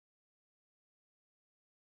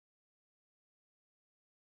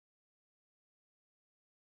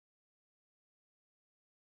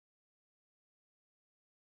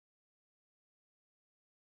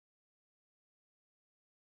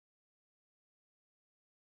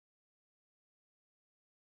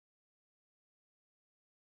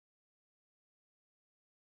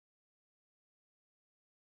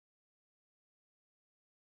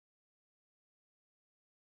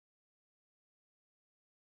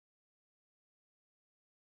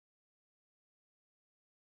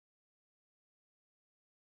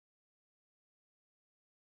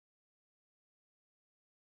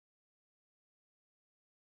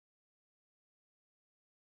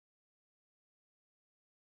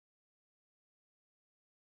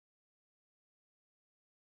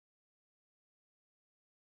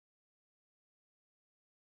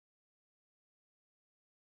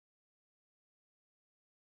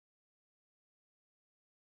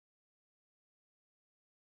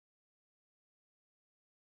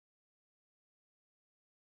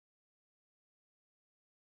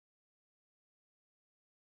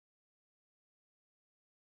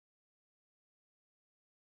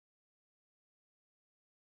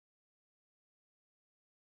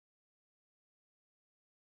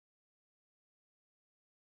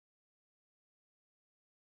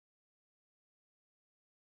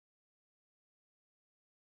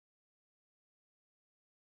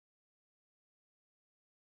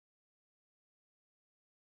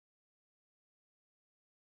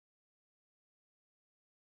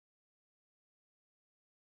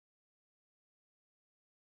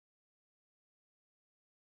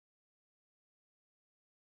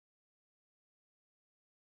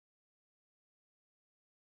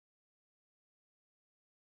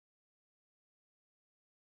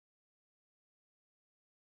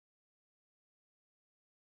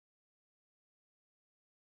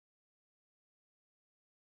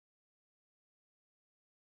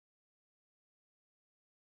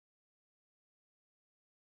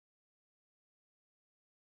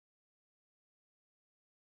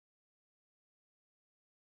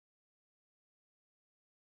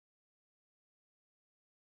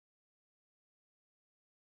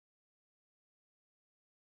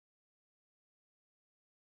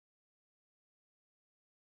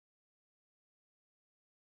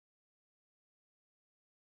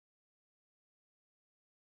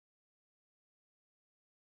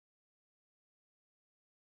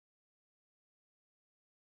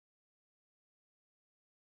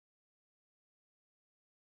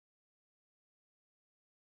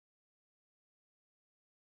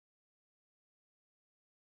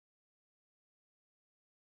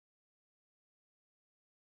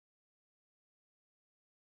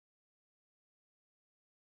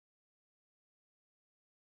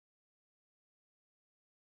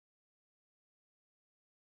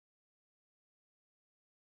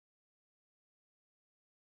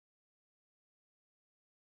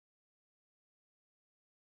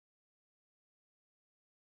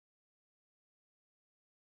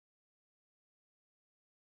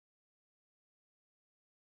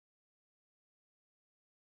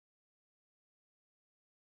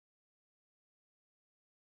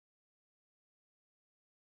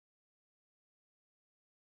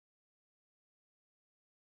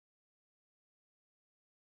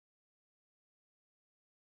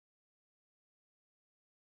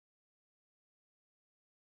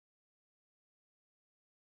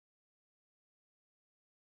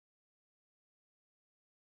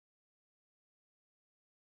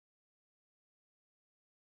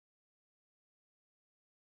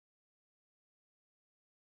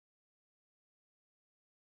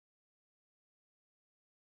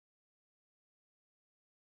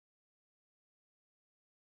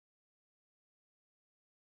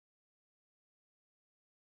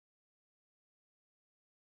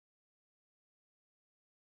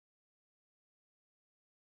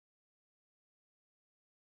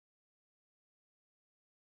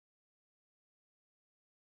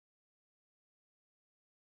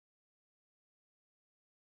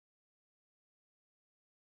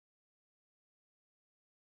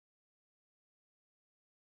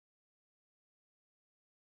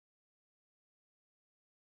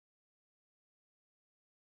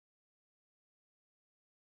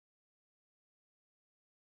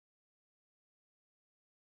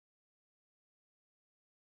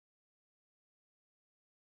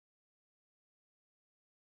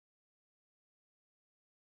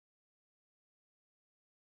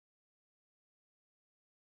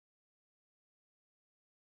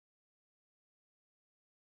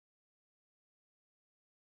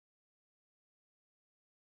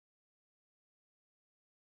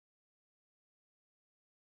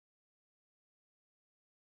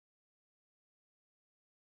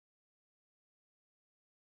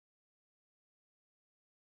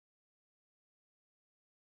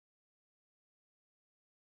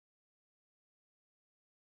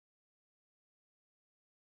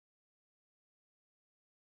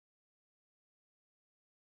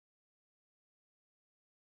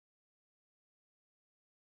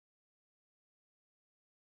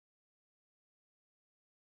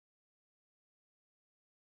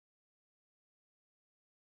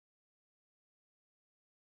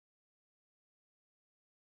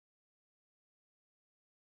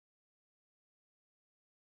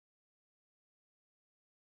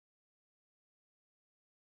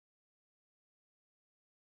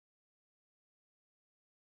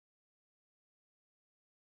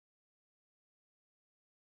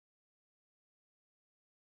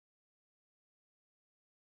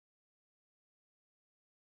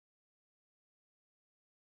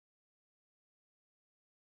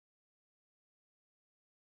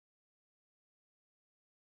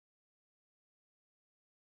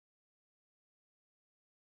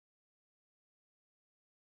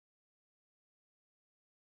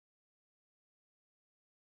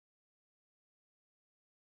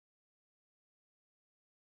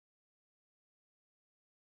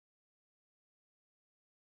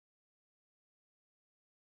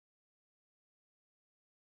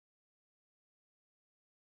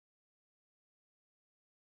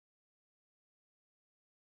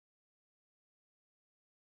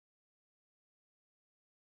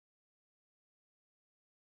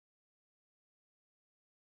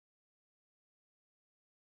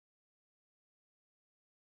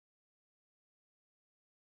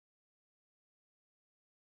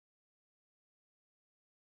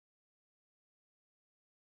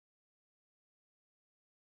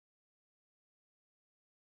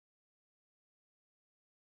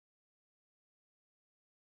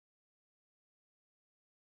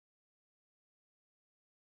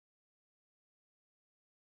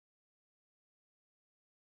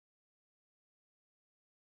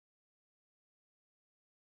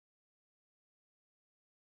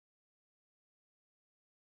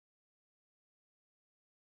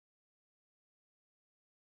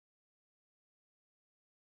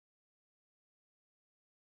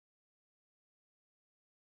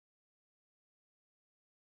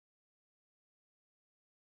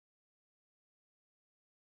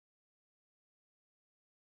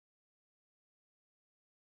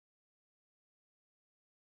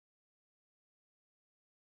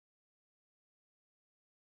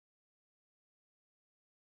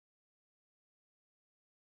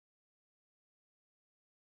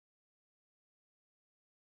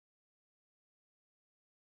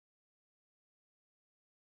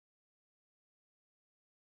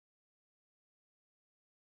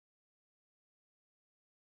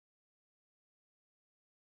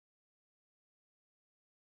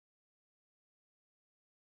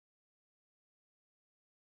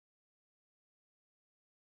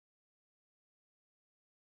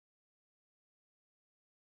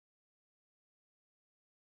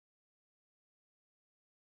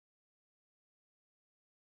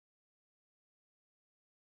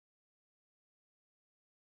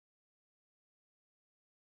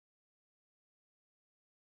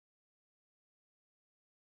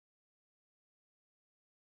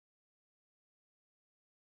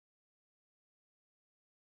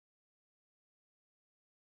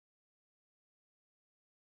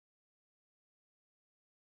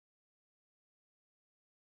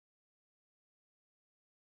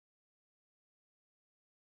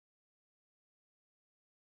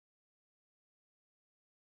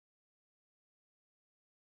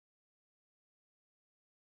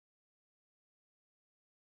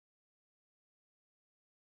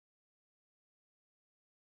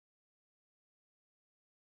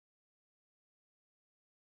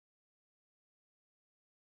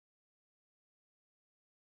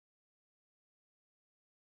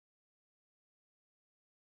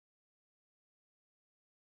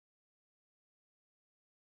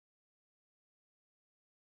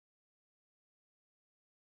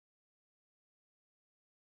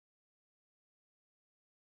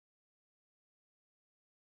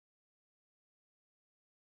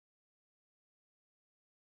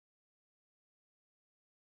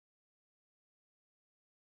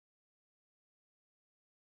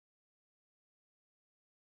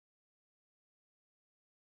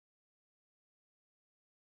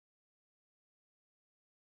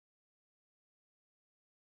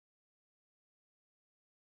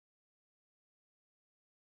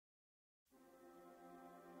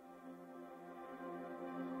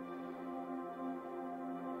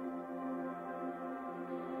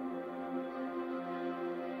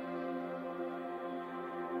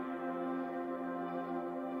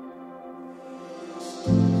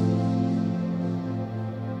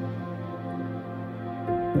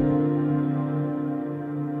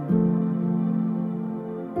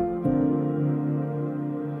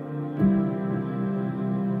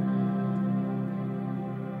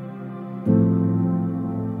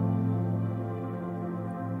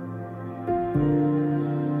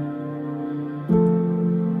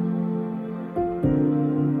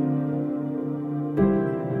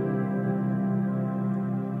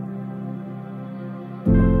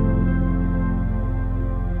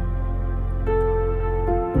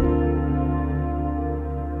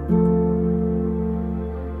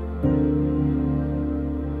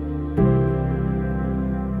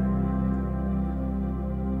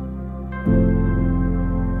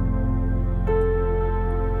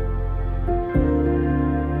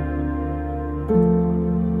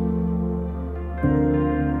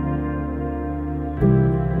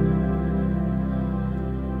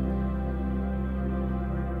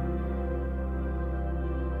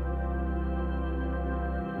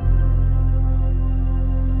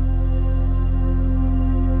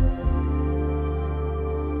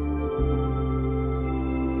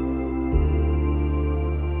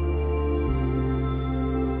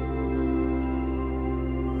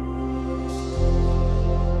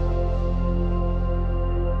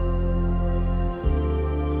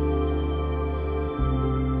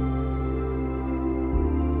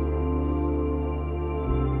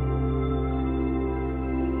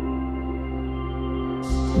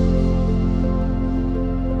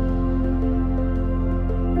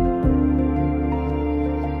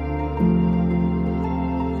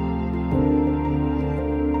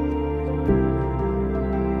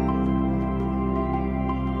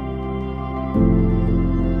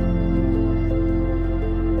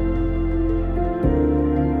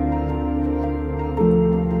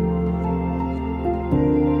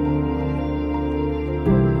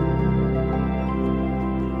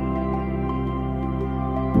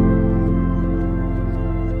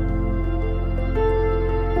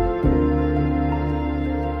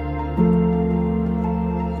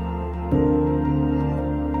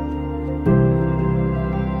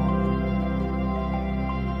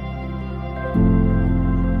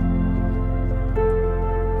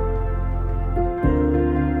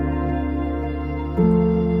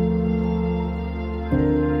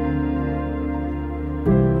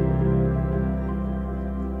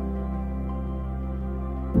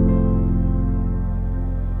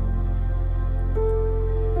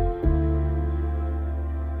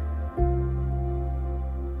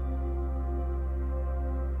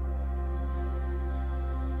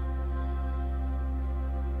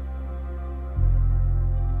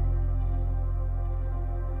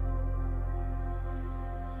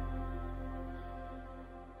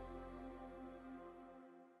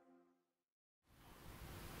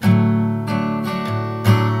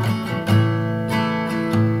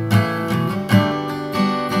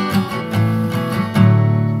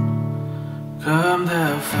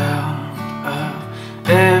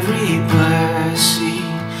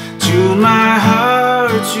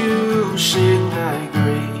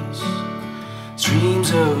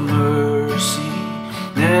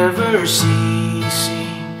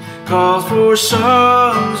call for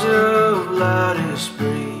songs of loudest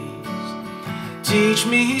praise. Teach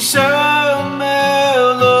me some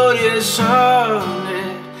melodious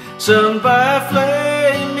sonnet sung by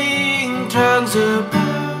flaming tongues above.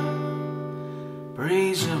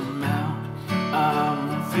 Praise a mount,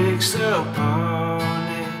 I'm fixed upon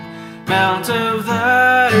it, mount of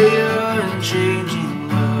thy unchanging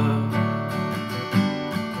love.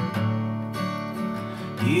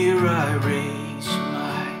 Here I raise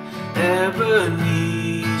my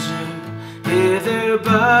Ebenezer, hither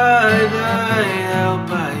by thy help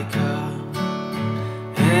I come,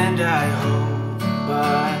 and I hope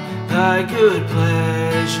by thy good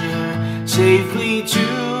pleasure safely to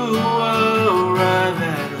arrive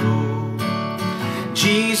at home.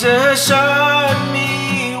 Jesus sought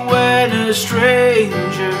me when a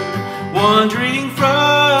stranger, wandering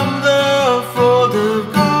from the fold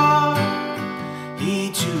of God, he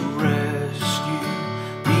to rescue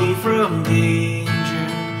me from danger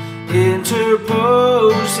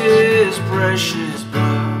interposed his precious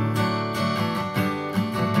blood.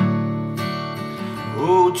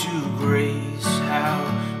 Oh, to grace, how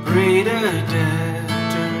great a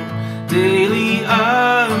debtor daily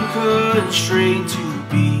I'm constrained to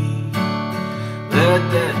be. Let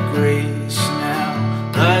that grace now,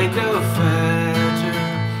 like a fetter,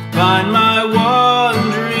 bind my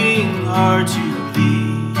wandering heart to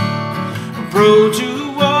thee. Prone to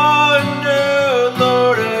wander,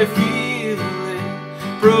 Lord, I feel it,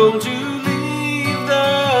 prone to leave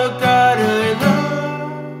the God I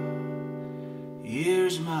love.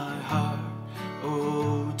 Here's my heart,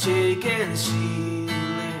 oh, take and seal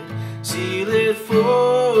it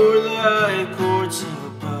for thy courts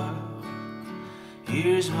above.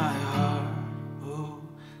 Here's my heart, oh,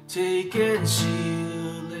 take and seal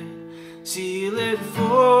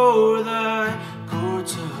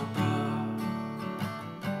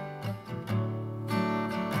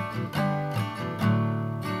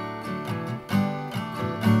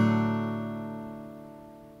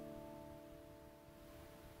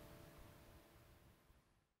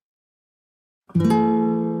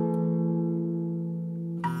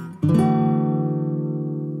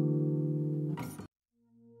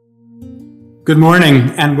Good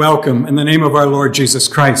morning and welcome in the name of our Lord Jesus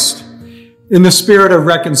Christ. In the spirit of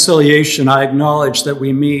reconciliation, I acknowledge that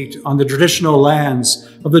we meet on the traditional lands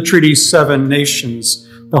of the Treaty's 7 nations,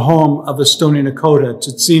 the home of the Stoney Nakoda,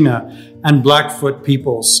 Tsuut'ina, and Blackfoot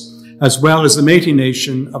peoples, as well as the Métis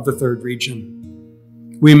Nation of the 3rd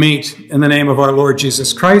Region. We meet in the name of our Lord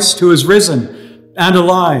Jesus Christ, who is risen and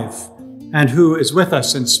alive, and who is with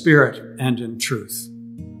us in spirit and in truth.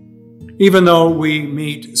 Even though we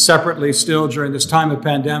meet separately still during this time of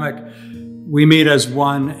pandemic, we meet as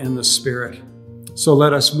one in the Spirit. So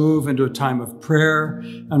let us move into a time of prayer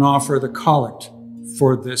and offer the collect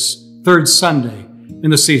for this 3rd Sunday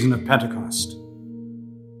in the season of Pentecost.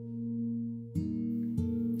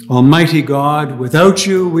 Almighty God, without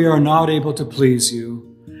you we are not able to please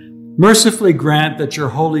you. Mercifully grant that your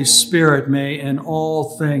Holy Spirit may in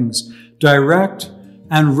all things direct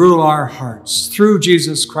and rule our hearts through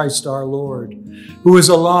Jesus Christ our Lord, who is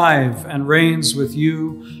alive and reigns with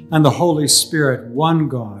you and the Holy Spirit, one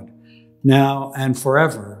God, now and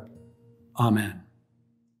forever. Amen.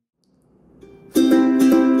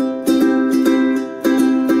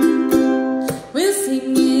 We'll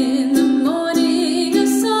sing in the morning a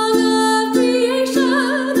song of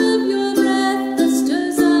creation, of your breath that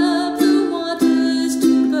stirs up the waters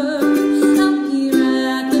to birth. Out here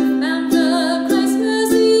at the fount of Christ's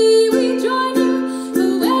mercy we join you, the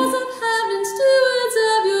wells of heaven, stewards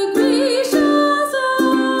of your gracious art.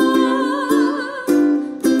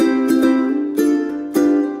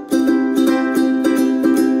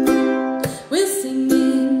 We'll sing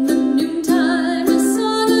in the noontime a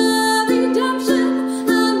song of redemption,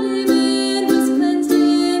 how David was cleansed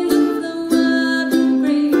in the flow of your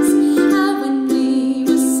grace. How when we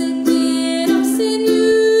were sick in our sin you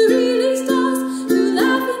released us, to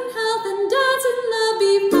laugh in health and dance in love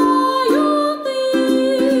before your face.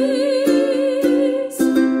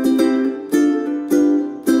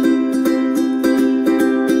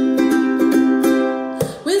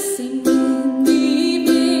 We'll sing in the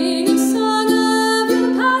evening a song of your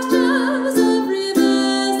pastures, of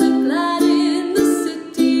rivers that gladden the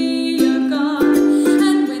city of God.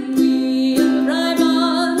 And when we arrive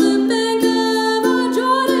on the bank of our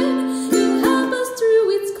Jordan, you help us through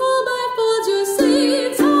its cold by folds your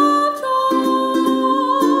saints have trod.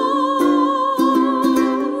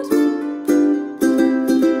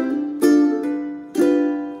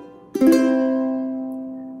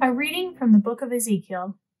 A reading from the book of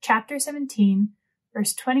Ezekiel, chapter 17,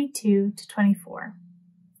 verse 22 to 24.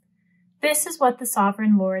 This is what the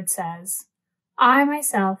sovereign Lord says. I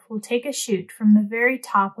myself will take a shoot from the very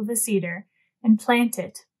top of a cedar and plant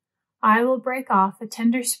it. I will break off a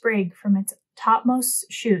tender sprig from its topmost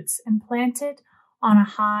shoots and plant it on a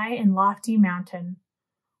high and lofty mountain.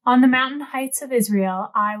 On the mountain heights of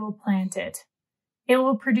Israel I will plant it. It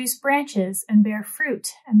will produce branches and bear fruit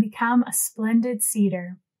and become a splendid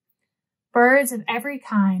cedar. Birds of every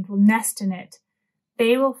kind will nest in it.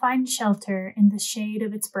 They will find shelter in the shade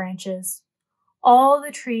of its branches. All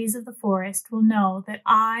the trees of the forest will know that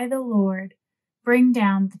I, the Lord, bring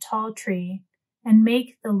down the tall tree and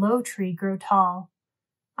make the low tree grow tall.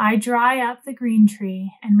 I dry up the green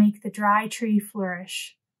tree and make the dry tree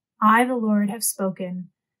flourish. I, the Lord, have spoken,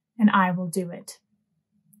 and I will do it.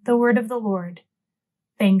 The word of the Lord.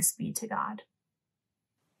 Thanks be to God.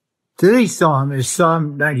 Today's psalm is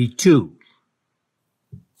Psalm 92.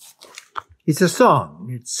 It's a song.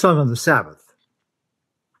 It's sung on the Sabbath.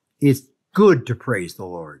 It's good to praise the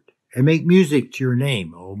Lord and make music to your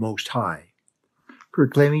name, O Most High,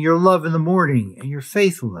 proclaiming your love in the morning and your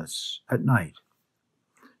faithfulness at night,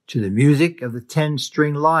 to the music of the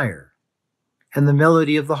 10-string lyre and the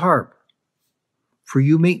melody of the harp. For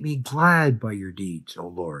you make me glad by your deeds, O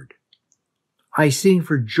Lord. I sing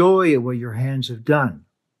for joy at what your hands have done.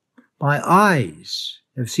 My eyes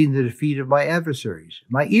have seen the defeat of my adversaries.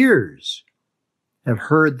 My ears have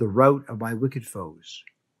heard the rout of my wicked foes.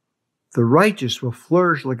 The righteous will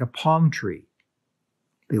flourish like a palm tree.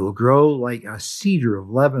 They will grow like a cedar of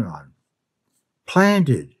Lebanon,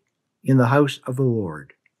 planted in the house of the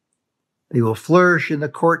Lord. They will flourish in the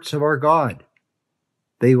courts of our God.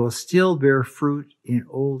 They will still bear fruit in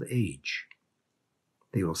old age.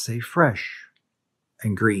 They will stay fresh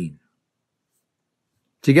and green.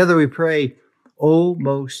 Together we pray, O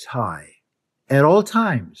Most High, at all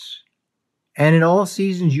times and in all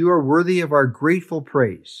seasons you are worthy of our grateful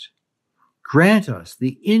praise. Grant us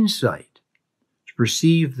the insight to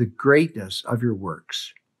perceive the greatness of your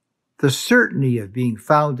works, the certainty of being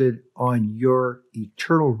founded on your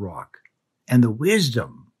eternal rock, and the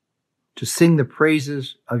wisdom to sing the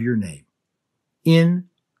praises of your name. In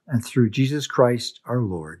and through Jesus Christ our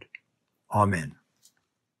Lord. Amen.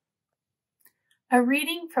 A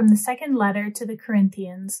reading from the second letter to the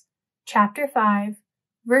Corinthians, chapter 5,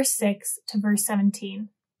 verse 6 to verse 17.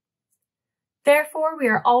 Therefore we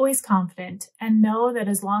are always confident and know that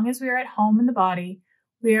as long as we are at home in the body,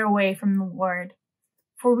 we are away from the Lord.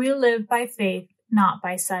 For we live by faith, not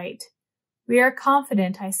by sight. We are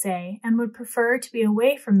confident, I say, and would prefer to be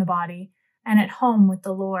away from the body and at home with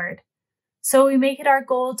the Lord. So we make it our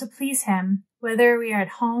goal to please him, whether we are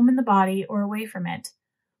at home in the body or away from it.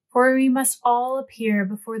 For we must all appear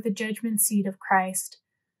before the judgment seat of Christ,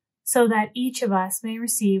 so that each of us may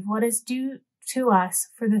receive what is due to us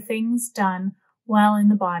for the things done while in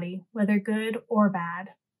the body, whether good or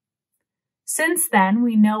bad. Since then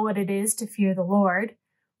we know what it is to fear the Lord,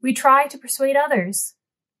 we try to persuade others.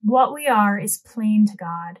 What we are is plain to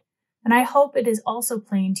God, and I hope it is also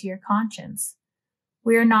plain to your conscience.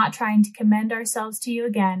 We are not trying to commend ourselves to you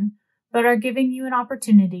again, but are giving you an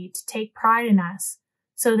opportunity to take pride in us,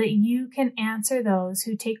 so that you can answer those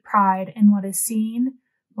who take pride in what is seen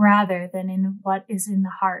rather than in what is in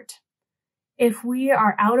the heart. If we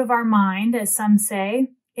are out of our mind, as some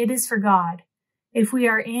say, it is for God. If we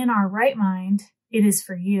are in our right mind, it is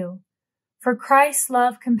for you. For Christ's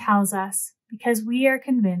love compels us, because we are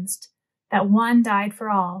convinced that one died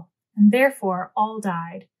for all, and therefore all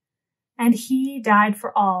died. And he died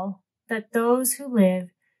for all, that those who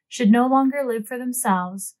live should no longer live for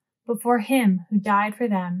themselves, but for him who died for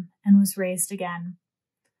them and was raised again.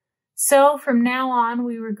 So from now on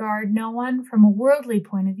we regard no one from a worldly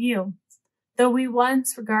point of view. Though we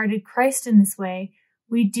once regarded Christ in this way,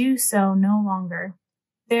 we do so no longer.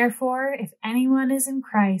 Therefore, if anyone is in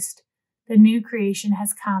Christ, the new creation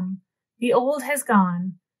has come. The old has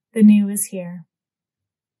gone, the new is here.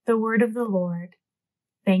 The word of the Lord.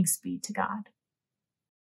 Thanks be to God.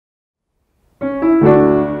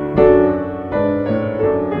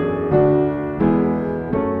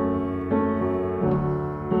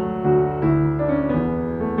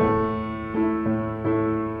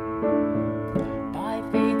 By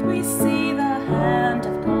faith we see the hand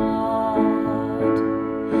of God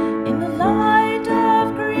in the light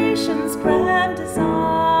of creation's grand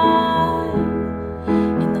design,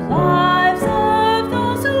 in the lives of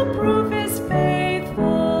those who prove his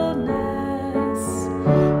faithfulness,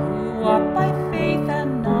 who walk by faith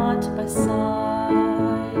and not by sight.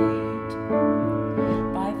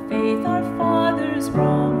 By faith our fathers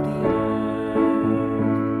roamed the earth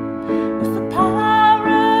with the power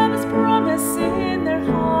of his promise in their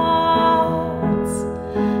hearts,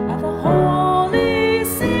 of a holy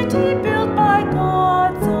city built by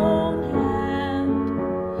God's own hand,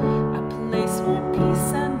 a place where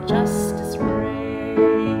peace and justice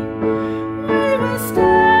reign. We will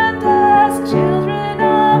stand as children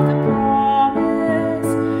of the promise.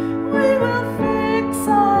 We will fix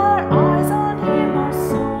our eyes on him, our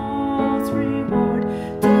soul's reward,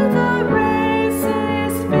 till the race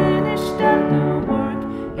is finished and the work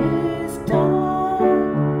is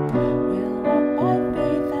done. We'll walk by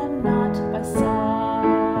faith and not by sight.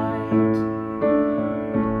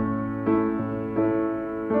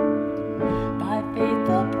 By faith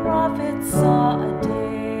the prophets saw a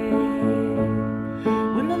day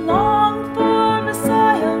when the longed-for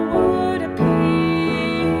Messiah would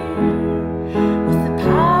appear, with the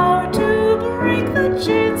power to break the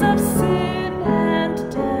chains of sin and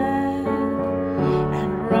death,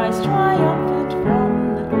 and rise triumphant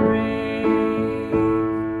from the grave.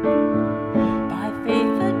 By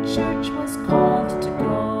faith the church was called to go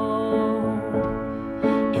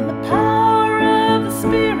in the power of the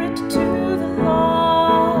Spirit to the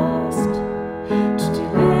lost, to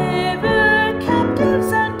deliver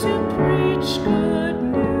captives and to preach good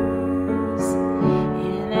news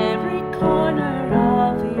in every corner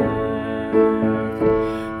of the earth.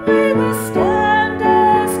 We will stand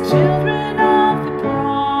as children of the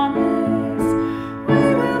promise. We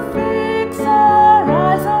will fix our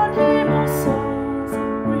eyes on him, our soul's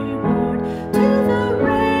reward, till the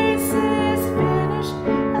race is finished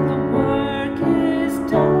and the work is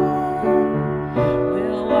done.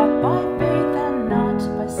 We'll walk by faith and not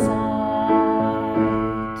by sight.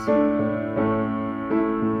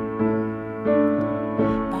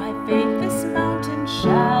 By faith this mountain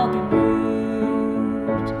shall be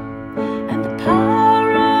moved, and the power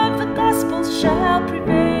of the gospel shall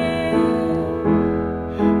prevail.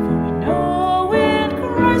 For we know in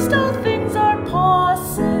Christ all things are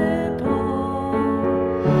possible,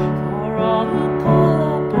 for all who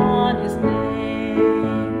call upon his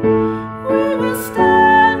name. We will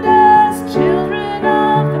stand as children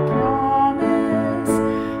of the promise.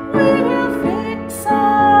 We will fix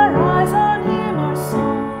our eyes on him, our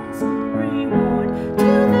soul's reward,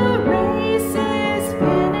 till the race is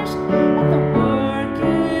finished and the work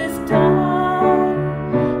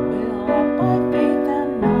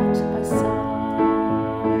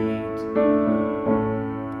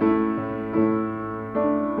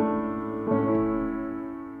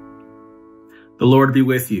Lord be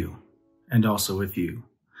with you, and also with you.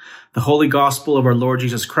 The Holy Gospel of our Lord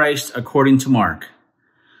Jesus Christ according to Mark.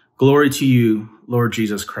 Glory to you, Lord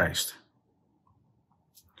Jesus Christ.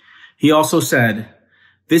 He also said,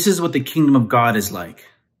 "This is what the kingdom of God is like.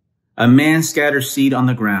 A man scatters seed on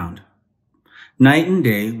the ground. Night and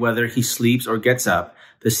day, whether he sleeps or gets up,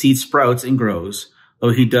 the seed sprouts and grows,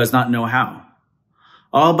 though he does not know how.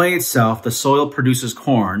 All by itself, the soil produces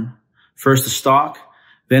corn, first the stalk,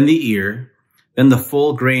 then the ear, then the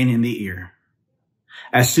full grain in the ear.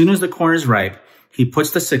 As soon as the corn is ripe, he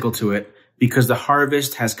puts the sickle to it, because the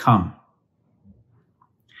harvest has come."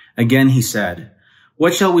 Again he said,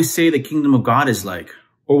 "What shall we say the kingdom of God is like?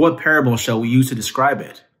 Or what parable shall we use to describe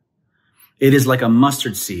it? It is like a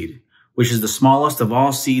mustard seed, which is the smallest of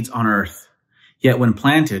all seeds on earth. Yet when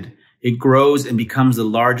planted, it grows and becomes the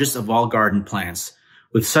largest of all garden plants,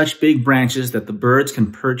 with such big branches that the birds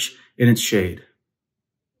can perch in its shade."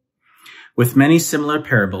 With many similar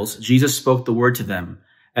parables, Jesus spoke the word to them,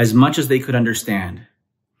 as much as they could understand.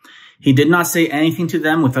 He did not say anything to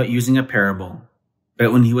them without using a parable,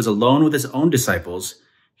 but when he was alone with his own disciples,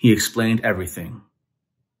 he explained everything.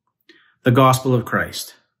 The Gospel of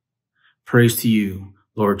Christ. Praise to you,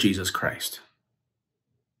 Lord Jesus Christ.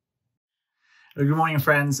 Good morning,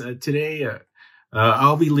 friends. Today,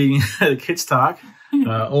 I'll be leading the kids' talk,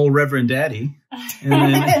 old Reverend Daddy,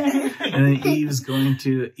 and then Eve's going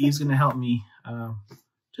to help me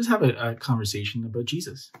just have a conversation about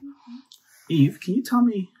Jesus. Eve, can you tell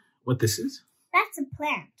me what this is? That's a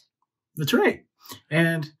plant. That's right.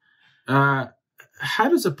 And how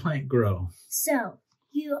does a plant grow? So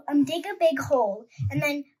you dig a big hole and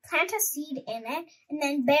then plant a seed in it and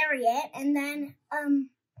then bury it and then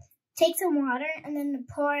take some water and then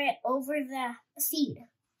pour it over the seed.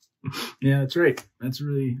 Yeah, that's right. That's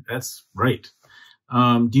right.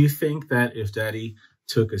 Do you think that if Daddy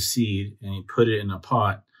took a seed and he put it in a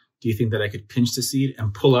pot, do you think that I could pinch the seed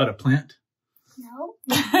and pull out a plant? No.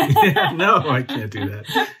 Yeah, no, I can't do that.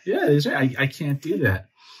 Yeah, that's right. I can't do that.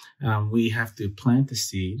 We have to plant the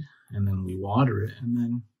seed and then we water it and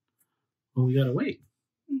then, well, we got to wait.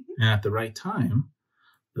 Mm-hmm. And at the right time,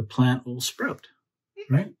 the plant will sprout,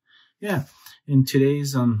 right? Yeah. In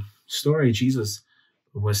today's story, Jesus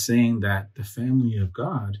was saying that the family of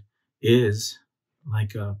God is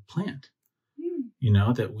like a plant,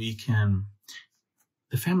 that we can,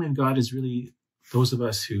 the family of God is really those of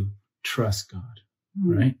us who trust God,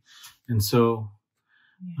 right? And so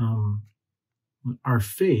our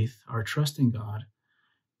faith, our trust in God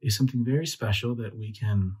is something very special that we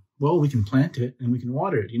can plant it and we can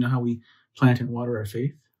water it. You know how we plant and water our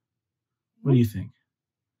faith? What do you think?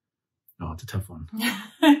 Oh, it's a tough one.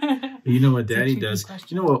 You know what Daddy does?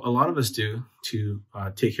 You know what a lot of us do to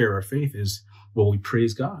take care of our faith is, we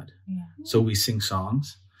praise God. Yeah. So we sing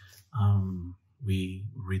songs. We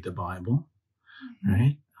read the Bible,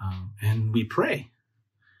 right? And we pray.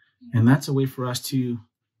 And that's a way for us to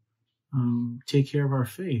take care of our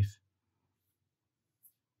faith.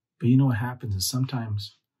 But you know what happens is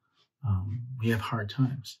sometimes we have hard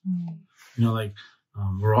times.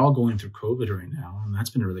 We're all going through COVID right now, and that's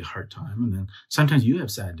been a really hard time. And then sometimes you have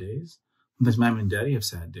sad days. Sometimes Mom and Daddy have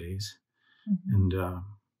sad days. And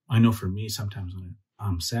I know for me, sometimes when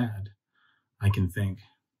I'm sad, I can think,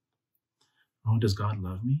 oh, does God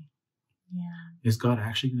love me? Yeah. Is God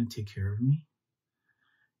actually going to take care of me?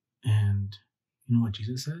 And you know what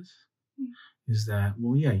Jesus says? Is that,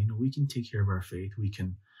 we can take care of our faith. We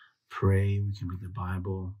can pray. We can read the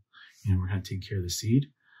Bible. We're going to take care of the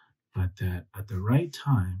seed. But that at the right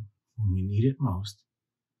time, when we need it most,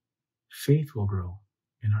 faith will grow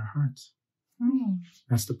in our hearts.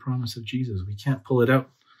 That's the promise of Jesus. We can't pull it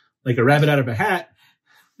out like a rabbit out of a hat.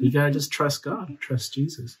 We got to just trust God, trust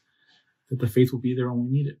Jesus, that the faith will be there when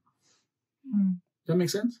we need it. Does that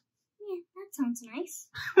make sense? Yeah, that sounds nice.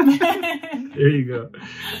 There you go.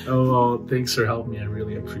 Oh, well, thanks for helping me. I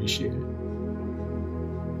really appreciate it.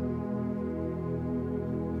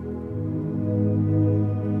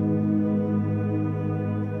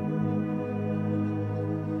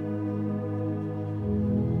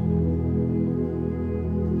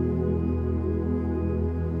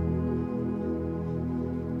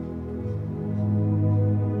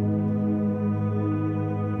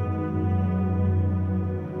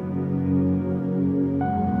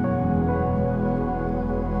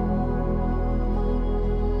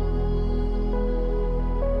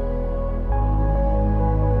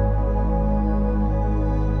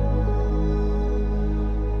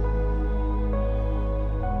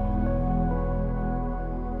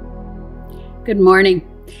 Good morning.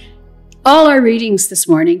 All our readings this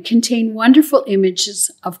morning contain wonderful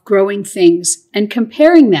images of growing things and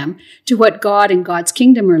comparing them to what God and God's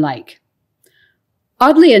kingdom are like.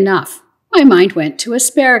 Oddly enough, my mind went to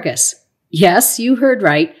asparagus. Yes, you heard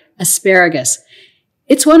right, asparagus.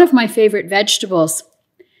 It's one of my favorite vegetables.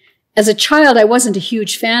 As a child, I wasn't a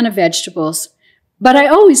huge fan of vegetables, but I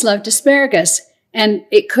always loved asparagus, and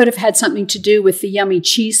it could have had something to do with the yummy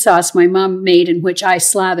cheese sauce my mom made and which I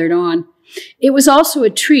slathered on. It was also a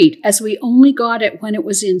treat, as we only got it when it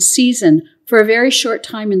was in season for a very short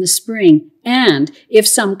time in the spring, and if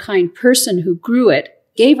some kind person who grew it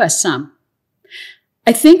gave us some.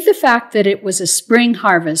 I think the fact that it was a spring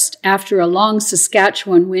harvest after a long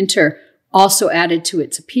Saskatchewan winter also added to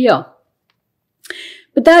its appeal.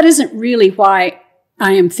 But that isn't really why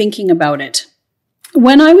I am thinking about it.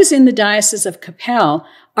 When I was in the Diocese of Capel,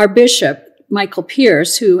 our bishop, Michael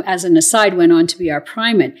Pierce, who, as an aside, went on to be our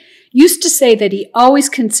primate, used to say that he always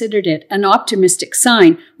considered it an optimistic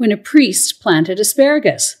sign when a priest planted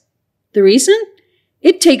asparagus. The reason?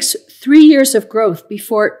 It takes 3 years of growth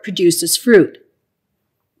before it produces fruit.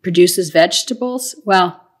 Produces vegetables?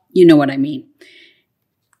 Well, you know what I mean.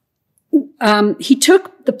 He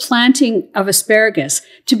took the planting of asparagus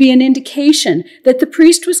to be an indication that the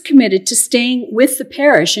priest was committed to staying with the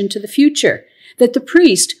parish into the future, that the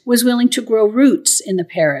priest was willing to grow roots in the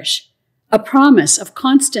parish, a promise of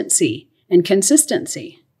constancy and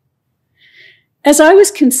consistency. As I was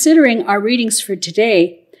considering our readings for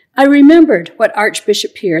today, I remembered what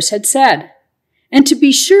Archbishop Pierce had said. And to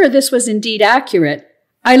be sure this was indeed accurate,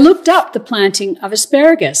 I looked up the planting of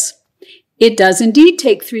asparagus. It does indeed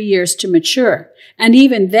take 3 years to mature, and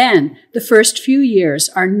even then, the first few years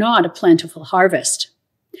are not a plentiful harvest.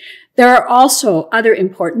 There are also other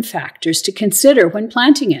important factors to consider when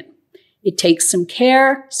planting it. It takes some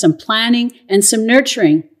care, some planning, and some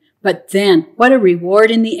nurturing, but then what a reward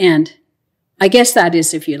in the end. I guess that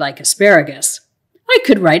is if you like asparagus. I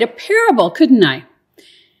could write a parable, couldn't I?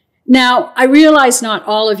 Now, I realize not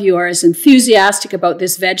all of you are as enthusiastic about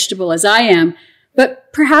this vegetable as I am,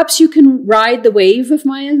 but perhaps you can ride the wave of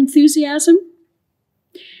my enthusiasm?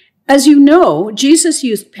 As you know, Jesus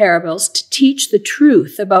used parables to teach the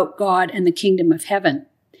truth about God and the kingdom of heaven.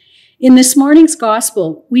 In this morning's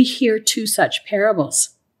gospel, we hear 2 such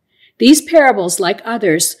parables. These parables, like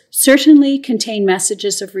others, certainly contain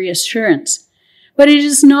messages of reassurance, but it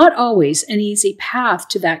is not always an easy path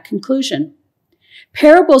to that conclusion.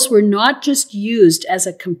 Parables were not just used as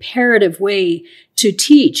a comparative way to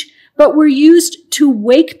teach, but were used to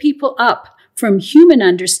wake people up from human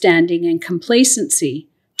understanding and complacency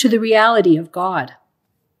to the reality of God.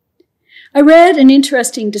 I read an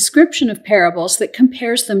interesting description of parables that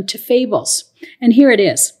compares them to fables, and here it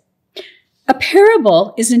is. A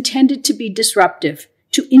parable is intended to be disruptive,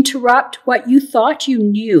 to interrupt what you thought you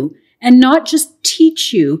knew, and not just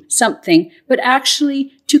teach you something, but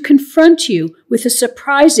actually to confront you with a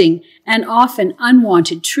surprising and often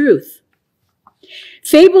unwanted truth.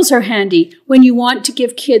 Fables are handy when you want to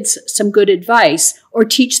give kids some good advice or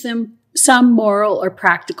teach them some moral or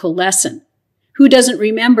practical lesson. Who doesn't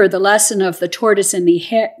remember the lesson of the tortoise and the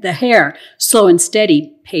hare, slow and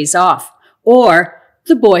steady pays off? Or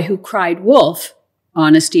the boy who cried wolf,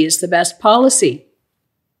 honesty is the best policy.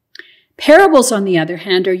 Parables, on the other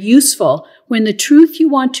hand, are useful when the truth you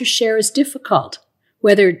want to share is difficult,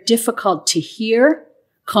 whether difficult to hear,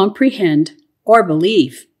 comprehend, or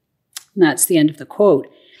believe. And that's the end of the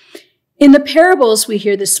quote. In the parables we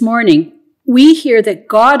hear this morning, we hear that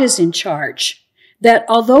God is in charge, that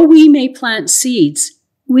although we may plant seeds,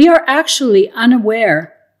 we are actually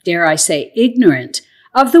unaware, dare I say, ignorant,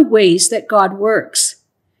 of the ways that God works.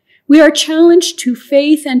 We are challenged to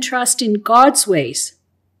faith and trust in God's ways.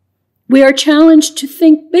 We are challenged to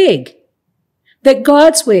think big, that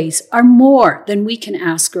God's ways are more than we can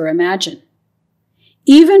ask or imagine.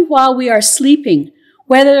 Even while we are sleeping,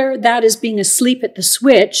 whether that is being asleep at the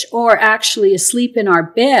switch or actually asleep in our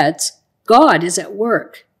beds, God is at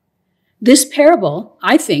work. This parable,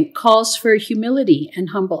 I think, calls for humility and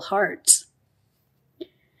humble hearts.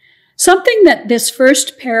 Something that this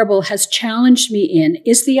first parable has challenged me in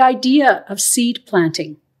is the idea of seed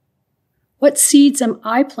planting. What seeds am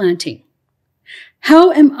I planting?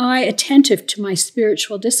 How am I attentive to my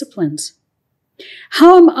spiritual disciplines?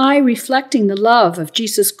 How am I reflecting the love of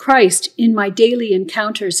Jesus Christ in my daily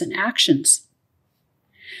encounters and actions?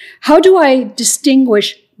 How do I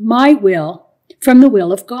distinguish my will from the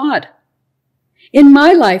will of God? In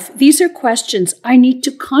my life, these are questions I need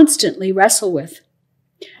to constantly wrestle with.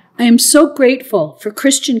 I am so grateful for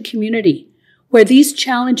Christian community, where these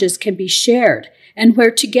challenges can be shared and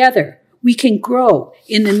where together we can grow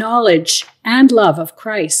in the knowledge and love of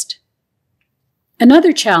Christ.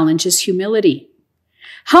 Another challenge is humility.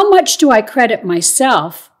 How much do I credit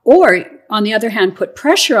myself, or, on the other hand, put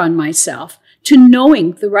pressure on myself to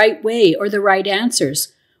knowing the right way or the right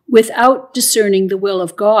answers without discerning the will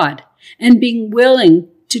of God and being willing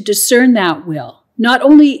to discern that will, not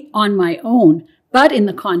only on my own, but in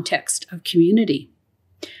the context of community?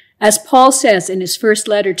 As Paul says in his first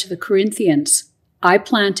letter to the Corinthians, I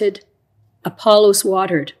planted, Apollos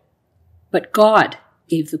watered, but God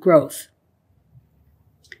gave the growth.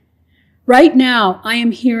 Right now, I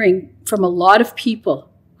am hearing from a lot of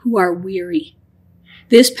people who are weary.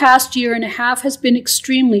 This past year and a half has been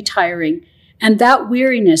extremely tiring, and that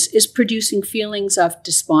weariness is producing feelings of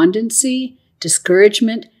despondency,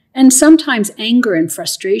 discouragement, and sometimes anger and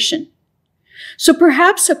frustration. So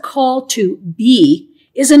perhaps a call to be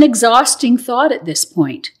is an exhausting thought at this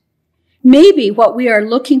point. Maybe what we are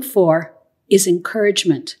looking for is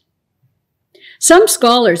encouragement. Some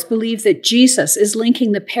scholars believe that Jesus is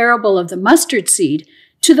linking the parable of the mustard seed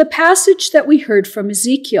to the passage that we heard from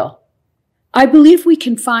Ezekiel. I believe we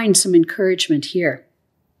can find some encouragement here.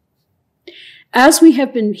 As we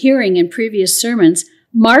have been hearing in previous sermons,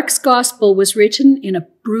 Mark's gospel was written in a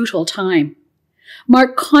brutal time.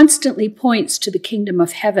 Mark constantly points to the kingdom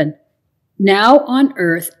of heaven, now on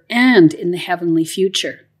earth and in the heavenly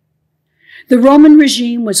future. The Roman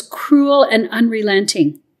regime was cruel and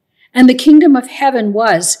unrelenting, and the kingdom of heaven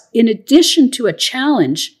was, in addition to a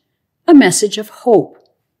challenge, a message of hope.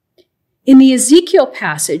 In the Ezekiel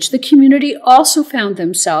passage, the community also found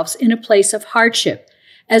themselves in a place of hardship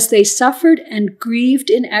as they suffered and grieved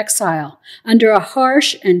in exile under a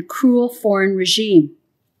harsh and cruel foreign regime.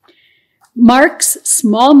 Mark's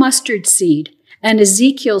small mustard seed and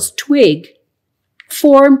Ezekiel's twig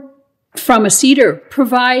form from a cedar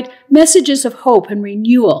provide messages of hope and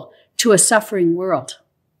renewal to a suffering world.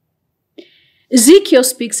 Ezekiel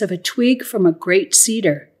speaks of a twig from a great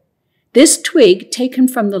cedar. This twig, taken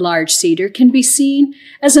from the large cedar, can be seen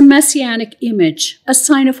as a messianic image, a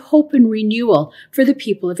sign of hope and renewal for the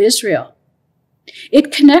people of Israel.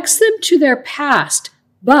 It connects them to their past,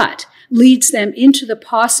 but leads them into the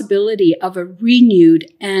possibility of a renewed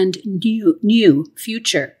and new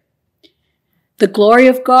future. The glory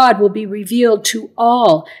of God will be revealed to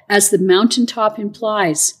all, as the mountaintop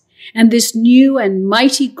implies, and this new and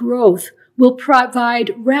mighty growth will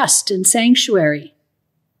provide rest and sanctuary.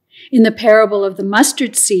 In the parable of the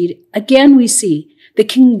mustard seed, again we see the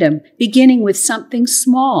kingdom beginning with something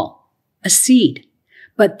small, a seed,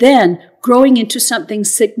 but then growing into something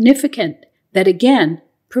significant that again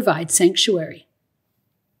provides sanctuary.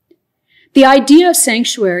 The idea of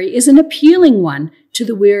sanctuary is an appealing one to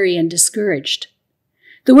the weary and discouraged.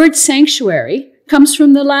 The word sanctuary comes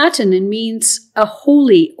from the Latin and means a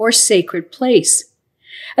holy or sacred place.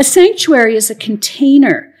 A sanctuary is a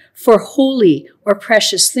container for holy or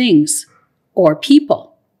precious things or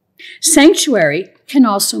people. Sanctuary can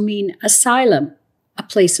also mean asylum, a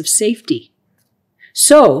place of safety.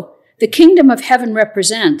 So, the kingdom of heaven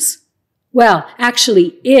represents, well,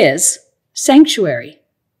 actually is, sanctuary.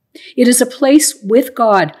 It is a place with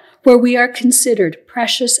God where we are considered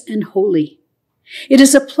precious and holy. It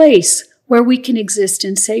is a place where we can exist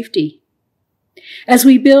in safety. As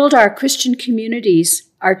we build our Christian communities,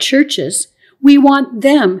 our churches, we want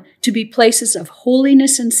them to be places of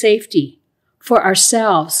holiness and safety for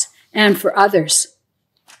ourselves and for others.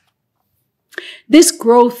 This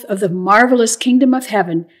growth of the marvelous kingdom of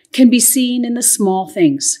heaven can be seen in the small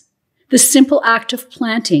things, the simple act of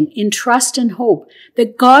planting in trust and hope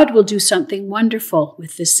that God will do something wonderful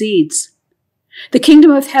with the seeds. The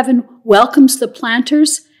kingdom of heaven welcomes the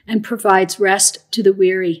planters and provides rest to the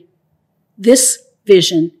weary. This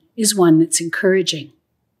vision is one that's encouraging.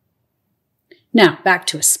 Now, back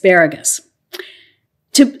to asparagus.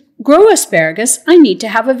 To grow asparagus, I need to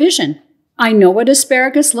have a vision. I know what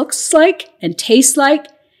asparagus looks like and tastes like,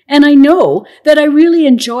 and I know that I really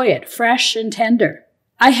enjoy it fresh and tender.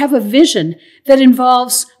 I have a vision that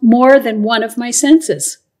involves more than one of my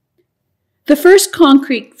senses. The first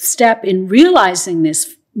concrete step in realizing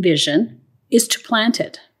this vision is to plant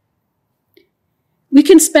it. We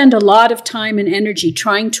can spend a lot of time and energy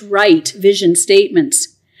trying to write vision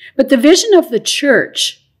statements, but the vision of the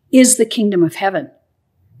church is the kingdom of heaven.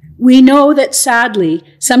 We know that sadly,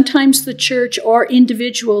 sometimes the church or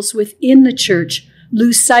individuals within the church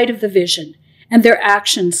lose sight of the vision, and their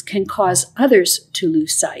actions can cause others to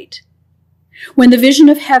lose sight. When the vision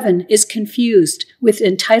of heaven is confused with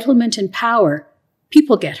entitlement and power,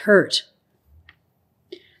 people get hurt.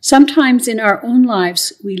 Sometimes in our own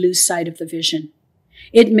lives, we lose sight of the vision.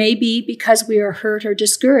 It may be because we are hurt or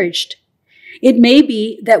discouraged. It may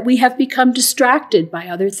be that we have become distracted by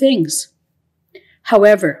other things.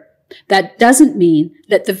 However, that doesn't mean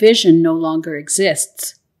that the vision no longer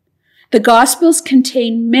exists. The Gospels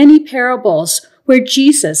contain many parables where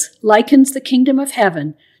Jesus likens the kingdom of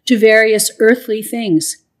heaven to various earthly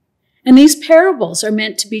things. And these parables are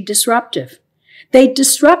meant to be disruptive. They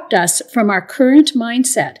disrupt us from our current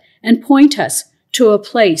mindset and point us to a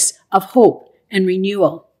place of hope and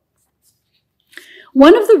renewal.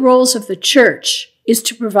 One of the roles of the church is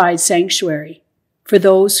to provide sanctuary for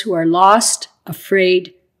those who are lost,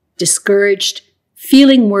 afraid, discouraged,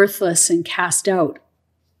 feeling worthless, and cast out.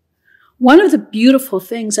 One of the beautiful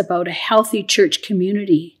things about a healthy church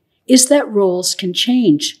community is that roles can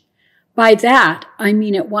change. By that, I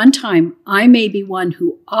mean at one time, I may be one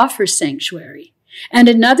who offers sanctuary, and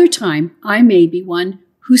another time, I may be one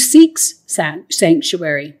who seeks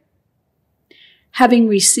sanctuary. Having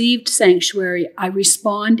received sanctuary, I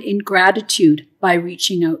respond in gratitude by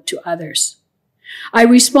reaching out to others. I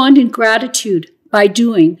respond in gratitude by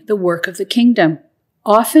doing the work of the kingdom,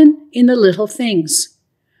 often in the little things,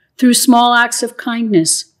 through small acts of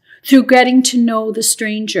kindness, through getting to know the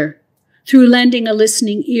stranger, through lending a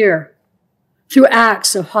listening ear, through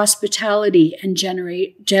acts of hospitality and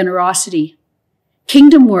generosity.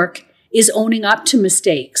 Kingdom work is owning up to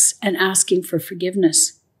mistakes and asking for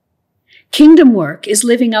forgiveness. Kingdom work is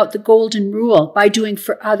living out the golden rule by doing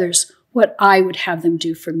for others what I would have them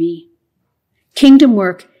do for me. Kingdom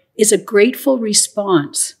work is a grateful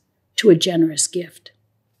response to a generous gift.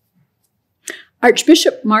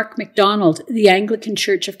 Archbishop Mark MacDonald, the Anglican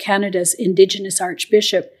Church of Canada's Indigenous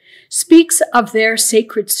Archbishop, speaks of their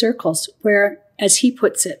sacred circles where, as he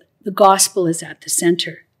puts it, the gospel is at the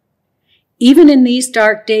center. Even in these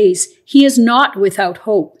dark days, he is not without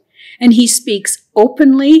hope, and he speaks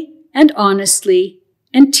openly and honestly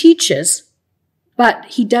and teaches, but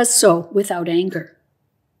he does so without anger.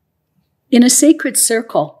 In a sacred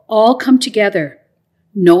circle, all come together,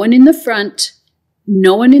 no one in the front,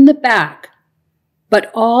 no one in the back, but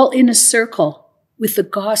all in a circle with the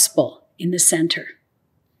gospel in the center.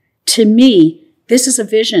 To me, this is a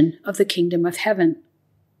vision of the kingdom of heaven.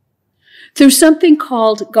 Through something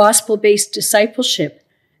called gospel-based discipleship,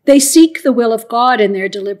 they seek the will of God in their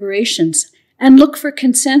deliberations and look for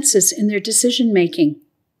consensus in their decision-making.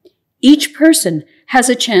 Each person has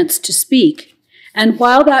a chance to speak, and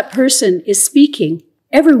while that person is speaking,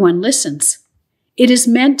 everyone listens. It is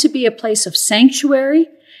meant to be a place of sanctuary,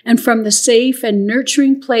 and from the safe and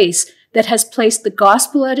nurturing place that has placed the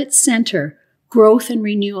gospel at its center, growth and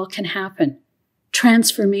renewal can happen.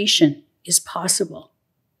 Transformation is possible.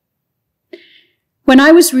 When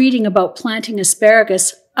I was reading about planting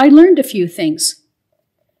asparagus, I learned a few things.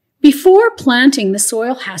 Before planting, the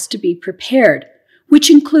soil has to be prepared, which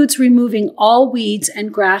includes removing all weeds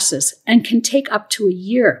and grasses and can take up to a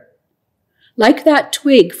year. Like that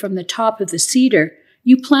twig from the top of the cedar,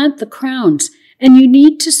 you plant the crowns, and you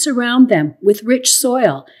need to surround them with rich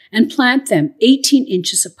soil and plant them 18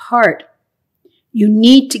 inches apart. You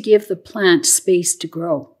need to give the plant space to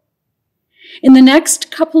grow. In the next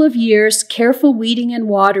couple of years, careful weeding and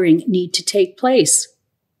watering need to take place.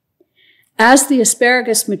 As the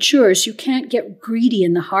asparagus matures, you can't get greedy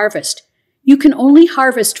in the harvest. You can only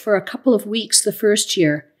harvest for a couple of weeks the first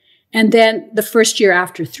year, and then the first year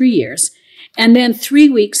after 3 years, and then 3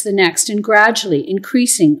 weeks the next, and gradually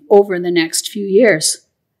increasing over the next few years.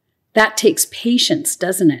 That takes patience,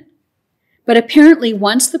 doesn't it? But apparently,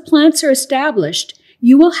 once the plants are established,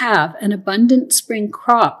 you will have an abundant spring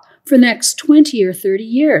crop for the next 20 or 30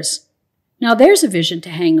 years. Now there's a vision to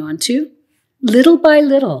hang on to. Little by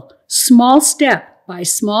little, small step by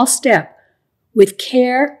small step, with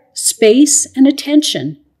care, space, and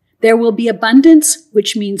attention, there will be abundance,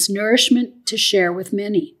 which means nourishment to share with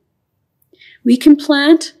many. We can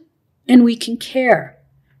plant and we can care,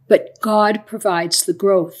 but God provides the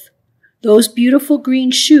growth. Those beautiful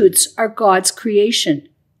green shoots are God's creation.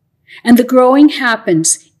 And the growing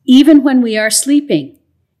happens even when we are sleeping,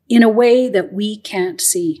 in a way that we can't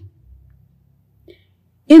see.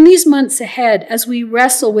 In these months ahead, as we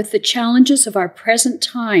wrestle with the challenges of our present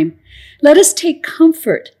time, let us take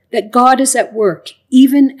comfort that God is at work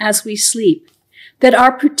even as we sleep, that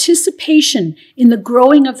our participation in the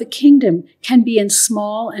growing of the kingdom can be in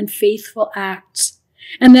small and faithful acts,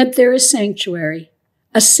 and that there is sanctuary,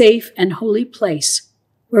 a safe and holy place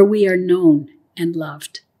where we are known and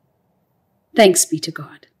loved. Thanks be to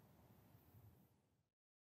God.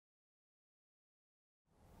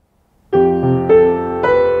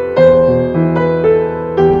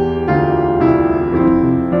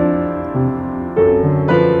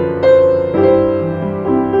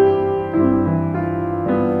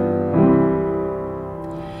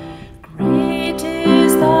 Great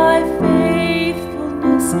is thy faithfulness.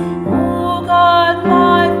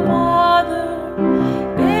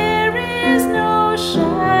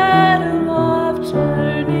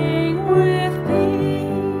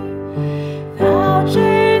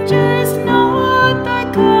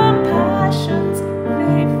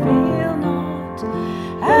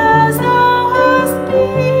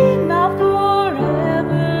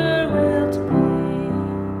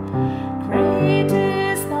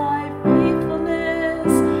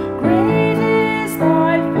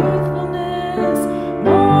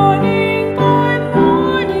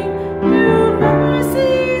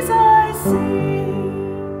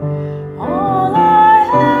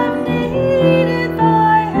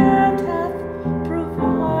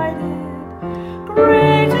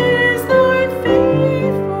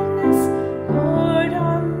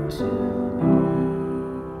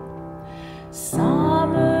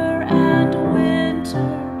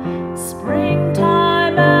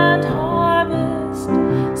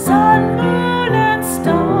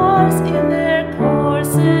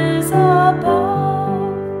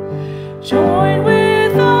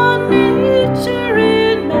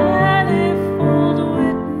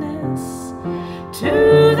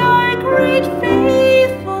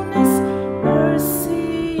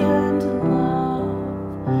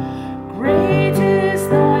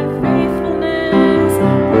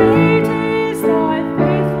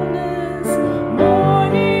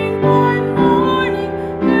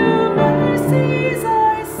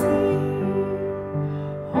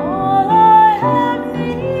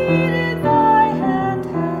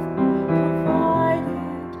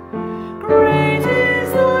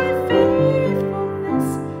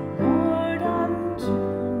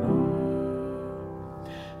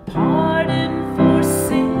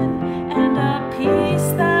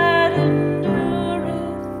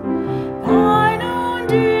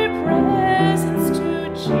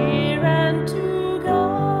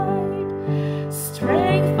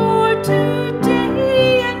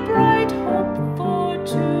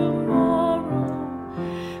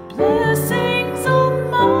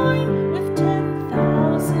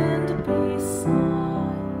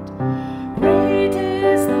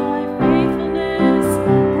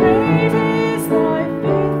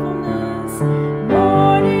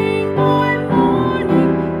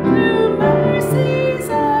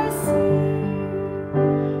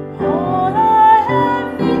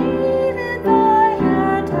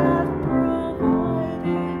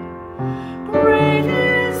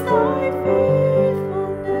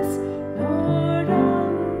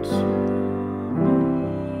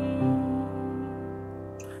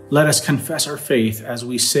 let us confess our faith as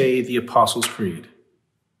we say the Apostles' Creed.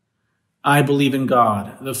 I believe in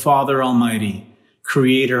God, the Father Almighty,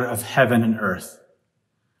 creator of heaven and earth.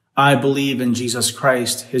 I believe in Jesus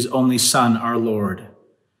Christ, his only Son, our Lord.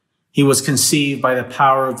 He was conceived by the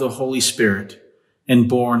power of the Holy Spirit and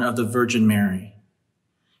born of the Virgin Mary.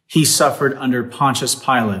 He suffered under Pontius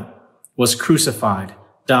Pilate, was crucified,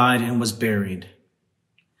 died, and was buried.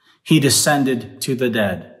 He descended to the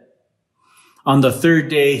dead. On the third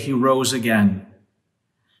day, he rose again.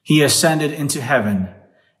 He ascended into heaven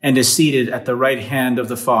and is seated at the right hand of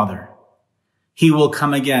the Father. He will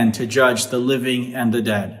come again to judge the living and the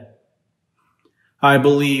dead. I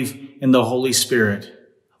believe in the Holy Spirit,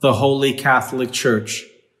 the Holy Catholic Church,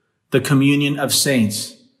 the communion of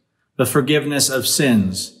saints, the forgiveness of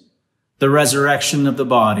sins, the resurrection of the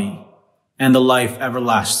body, and the life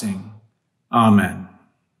everlasting. Amen.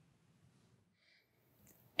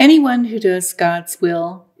 Anyone who does God's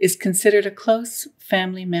will is considered a close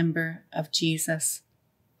family member of Jesus.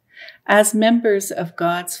 As members of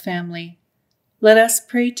God's family, let us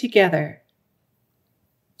pray together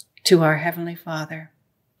to our Heavenly Father.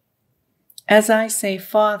 As I say,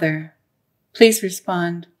 Father, please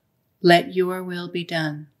respond, let your will be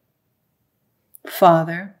done.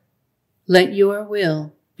 Father, let your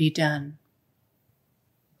will be done.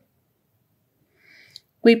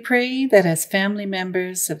 We pray that as family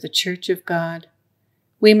members of the Church of God,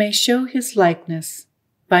 we may show his likeness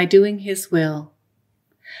by doing his will,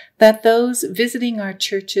 that those visiting our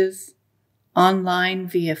churches online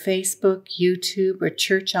via Facebook, YouTube, or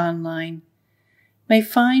Church Online may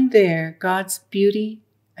find there God's beauty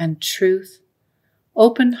and truth,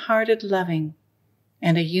 open-hearted loving,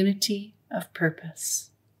 and a unity of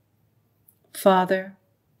purpose. Father,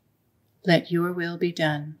 let your will be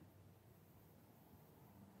done.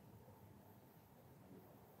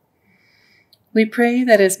 We pray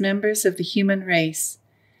that as members of the human race,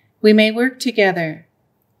 we may work together,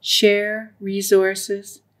 share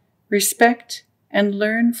resources, respect and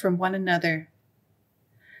learn from one another,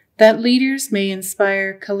 that leaders may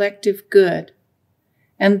inspire collective good,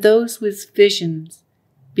 and those with visions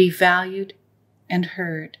be valued and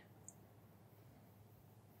heard.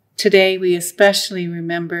 Today we especially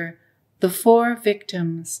remember the 4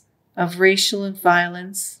 victims of racial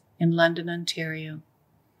violence in London, Ontario.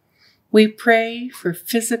 We pray for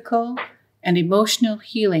physical and emotional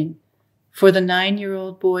healing for the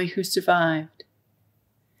 9-year-old boy who survived.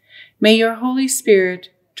 May your Holy Spirit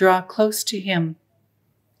draw close to him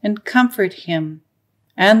and comfort him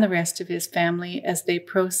and the rest of his family as they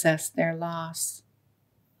process their loss.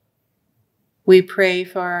 We pray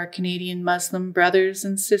for our Canadian Muslim brothers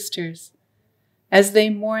and sisters as they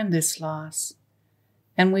mourn this loss,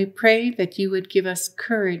 and we pray that you would give us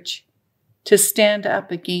courage to stand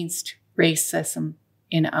up against racism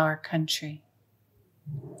in our country.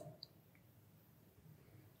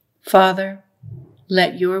 Father,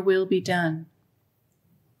 let your will be done.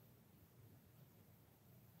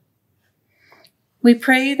 We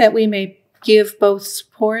pray that we may give both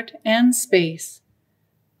support and space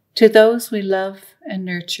to those we love and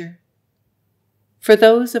nurture, for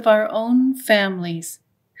those of our own families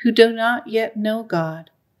who do not yet know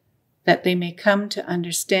God, that they may come to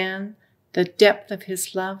understand the depth of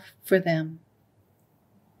his love for them.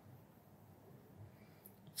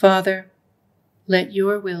 Father, let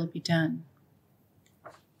your will be done.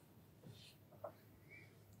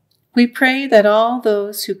 We pray that all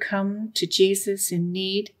those who come to Jesus in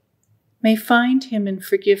need may find him in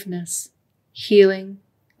forgiveness, healing,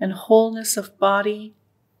 and wholeness of body,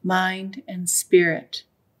 mind, and spirit,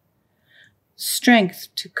 strength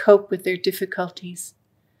to cope with their difficulties,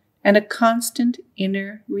 and a constant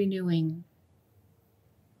inner renewing.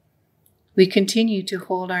 We continue to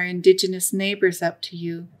hold our Indigenous neighbours up to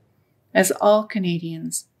you as all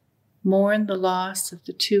Canadians mourn the loss of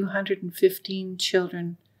the 215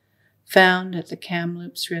 children found at the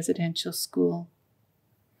Kamloops Residential School,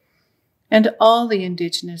 and all the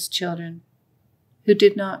Indigenous children who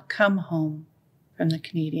did not come home from the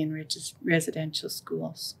Canadian residential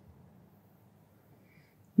schools.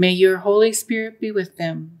 May your Holy Spirit be with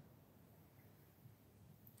them,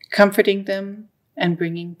 comforting them and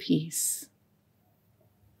bringing peace.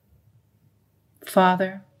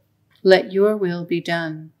 Father, let your will be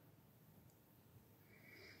done.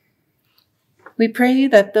 We pray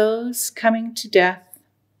that those coming to death,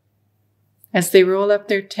 as they roll up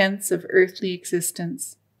their tents of earthly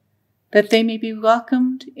existence, that they may be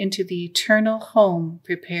welcomed into the eternal home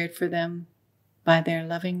prepared for them by their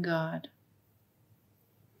loving God.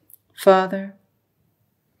 Father,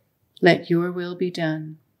 let your will be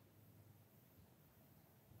done.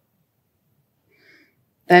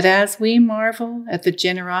 that as we marvel at the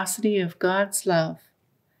generosity of God's love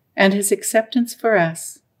and his acceptance for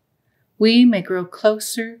us, we may grow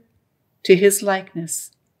closer to his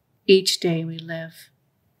likeness each day we live.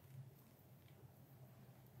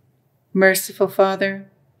 Merciful Father,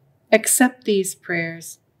 accept these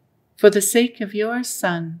prayers for the sake of your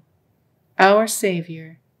Son, our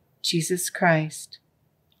Savior, Jesus Christ.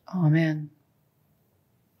 Amen.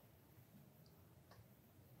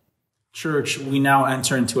 Church, we now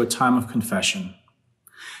enter into a time of confession.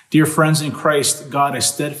 Dear friends in Christ, God is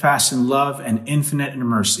steadfast in love and infinite in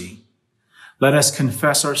mercy. Let us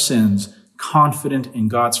confess our sins, confident in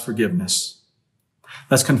God's forgiveness.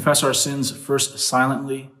 Let's confess our sins first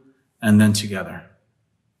silently and then together.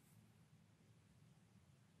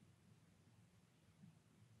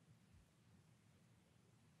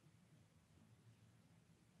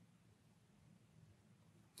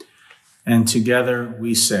 And together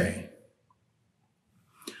we say,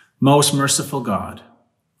 Most merciful God,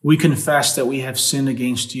 we confess that we have sinned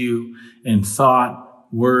against you in thought,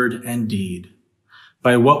 word, and deed,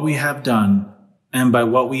 by what we have done and by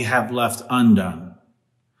what we have left undone.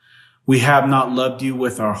 We have not loved you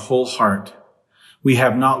with our whole heart. We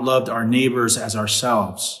have not loved our neighbors as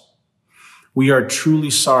ourselves. We are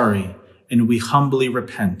truly sorry and we humbly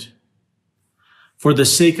repent. For the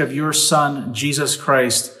sake of your Son, Jesus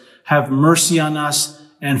Christ, have mercy on us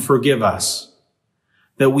and forgive us,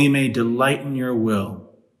 that we may delight in your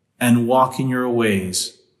will and walk in your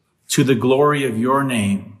ways, to the glory of your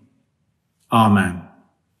name. Amen.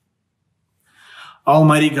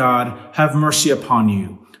 Almighty God, have mercy upon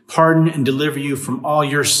you, pardon and deliver you from all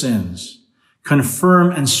your sins,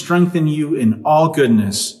 confirm and strengthen you in all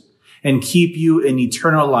goodness, and keep you in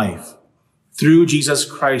eternal life, through Jesus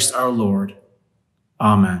Christ our Lord.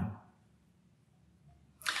 Amen.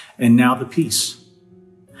 And now the peace.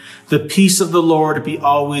 The peace of the Lord be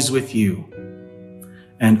always with you,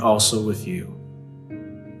 and also with you.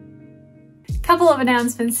 Couple of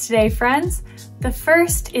announcements today, friends. The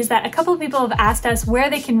first is that a couple of people have asked us where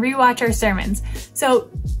they can rewatch our sermons. So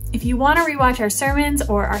if you want to rewatch our sermons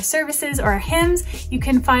or our services or our hymns, you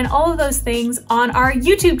can find all of those things on our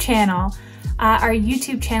YouTube channel. Our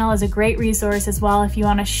YouTube channel is a great resource as well if you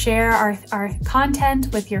want to share our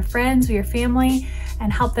content with your friends, with your family,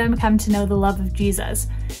 and help them come to know the love of Jesus.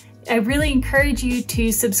 I really encourage you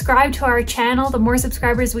to subscribe to our channel. The more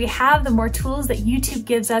subscribers we have, the more tools that YouTube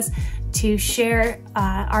gives us to share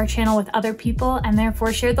our channel with other people and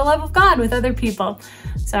therefore share the love of God with other people.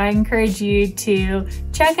 So I encourage you to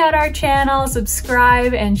check out our channel,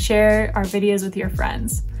 subscribe, and share our videos with your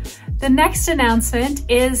friends. The next announcement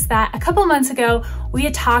is that a couple months ago, we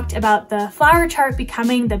had talked about the flower chart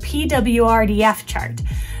becoming the PWRDF chart.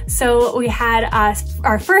 So we had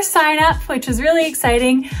our first sign up, which was really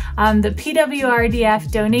exciting. The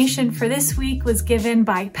PWRDF donation for this week was given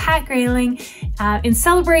by Pat Grayling in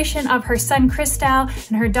celebration of her son Christel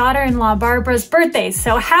and her daughter-in-law Barbara's birthdays.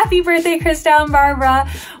 So happy birthday, Christel and Barbara.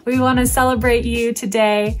 We want to celebrate you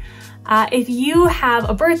today. If you have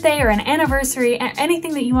a birthday or an anniversary,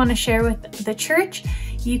 anything that you want to share with the church,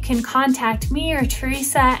 you can contact me or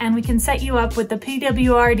Teresa and we can set you up with the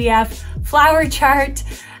PWRDF flower chart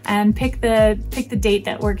and pick the date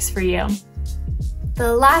that works for you.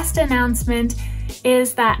 The last announcement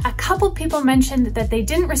is that a couple people mentioned that they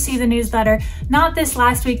didn't receive the newsletter, not this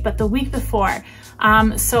last week, but the week before.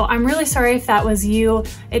 So I'm really sorry if that was you.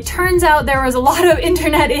 It turns out there was a lot of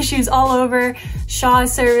internet issues all over. Shaw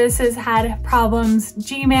services had problems,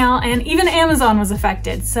 Gmail, and even Amazon was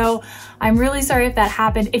affected. So I'm really sorry if that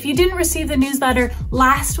happened. If you didn't receive the newsletter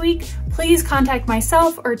last week, please contact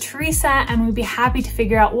myself or Teresa and we'd be happy to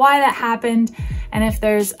figure out why that happened and if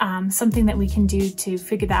there's something that we can do to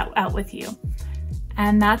figure that out with you.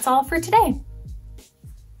 And that's all for today.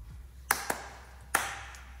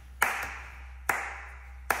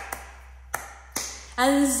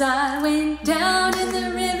 As I went down in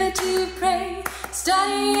the river to pray,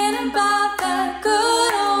 studying about that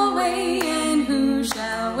good old way, and who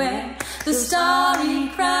shall wear the starry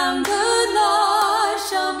crown? Good Lord,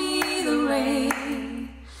 show me the way.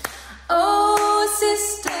 Oh,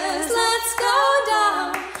 sisters, let's go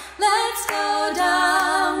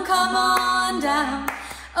down, come on down.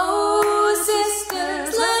 Oh,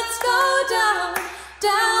 sisters, let's go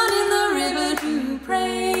down in the river to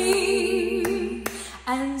pray.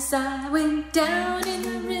 As I went down in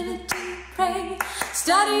the river to pray,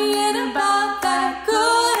 studying about that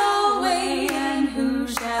good old way, and who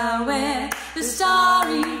shall wear the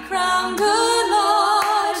starry crown? Good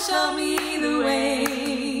Lord, show me the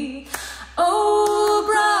way. Oh,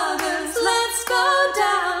 brothers, let's go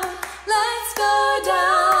down,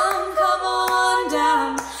 come on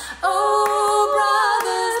down.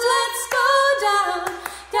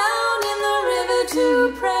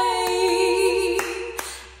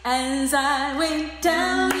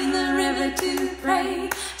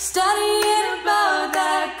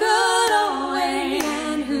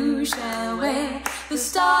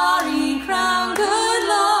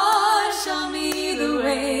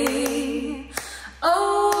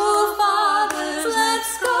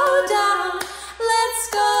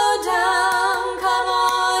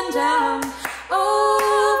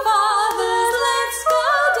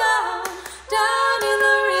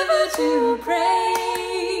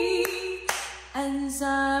 as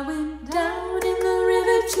I went down in the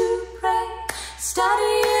river to pray,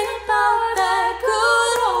 studying about that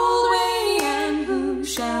good old way, and who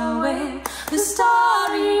shall wear the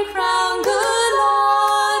starry crown? Good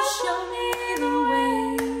Lord, show me the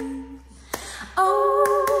way. Oh,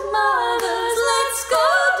 mothers, let's go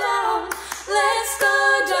down, let's go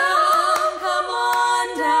down, come on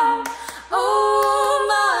down. Oh,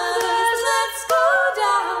 mothers, let's go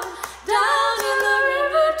down, down in the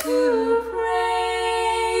river to pray.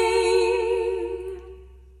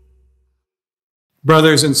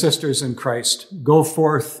 Brothers and sisters in Christ, go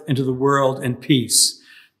forth into the world in peace.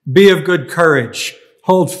 Be of good courage.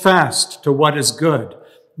 Hold fast to what is good.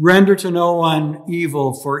 Render to no one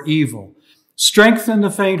evil for evil. Strengthen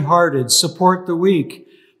the faint-hearted. Support the weak.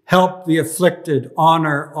 Help the afflicted.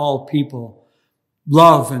 Honor all people.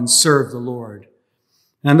 Love and serve the Lord.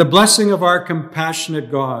 And the blessing of our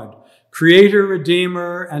compassionate God, Creator,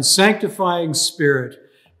 Redeemer, and sanctifying Spirit,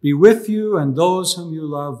 be with you and those whom you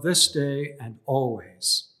love this day and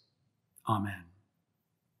always. Amen.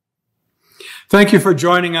 Thank you for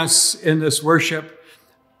joining us in this worship.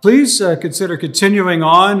 Please consider continuing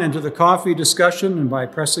on into the coffee discussion and by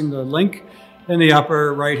pressing the link in the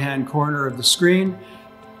upper right-hand corner of the screen.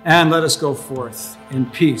 And let us go forth in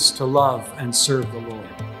peace to love and serve the Lord.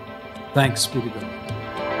 Thanks be to God.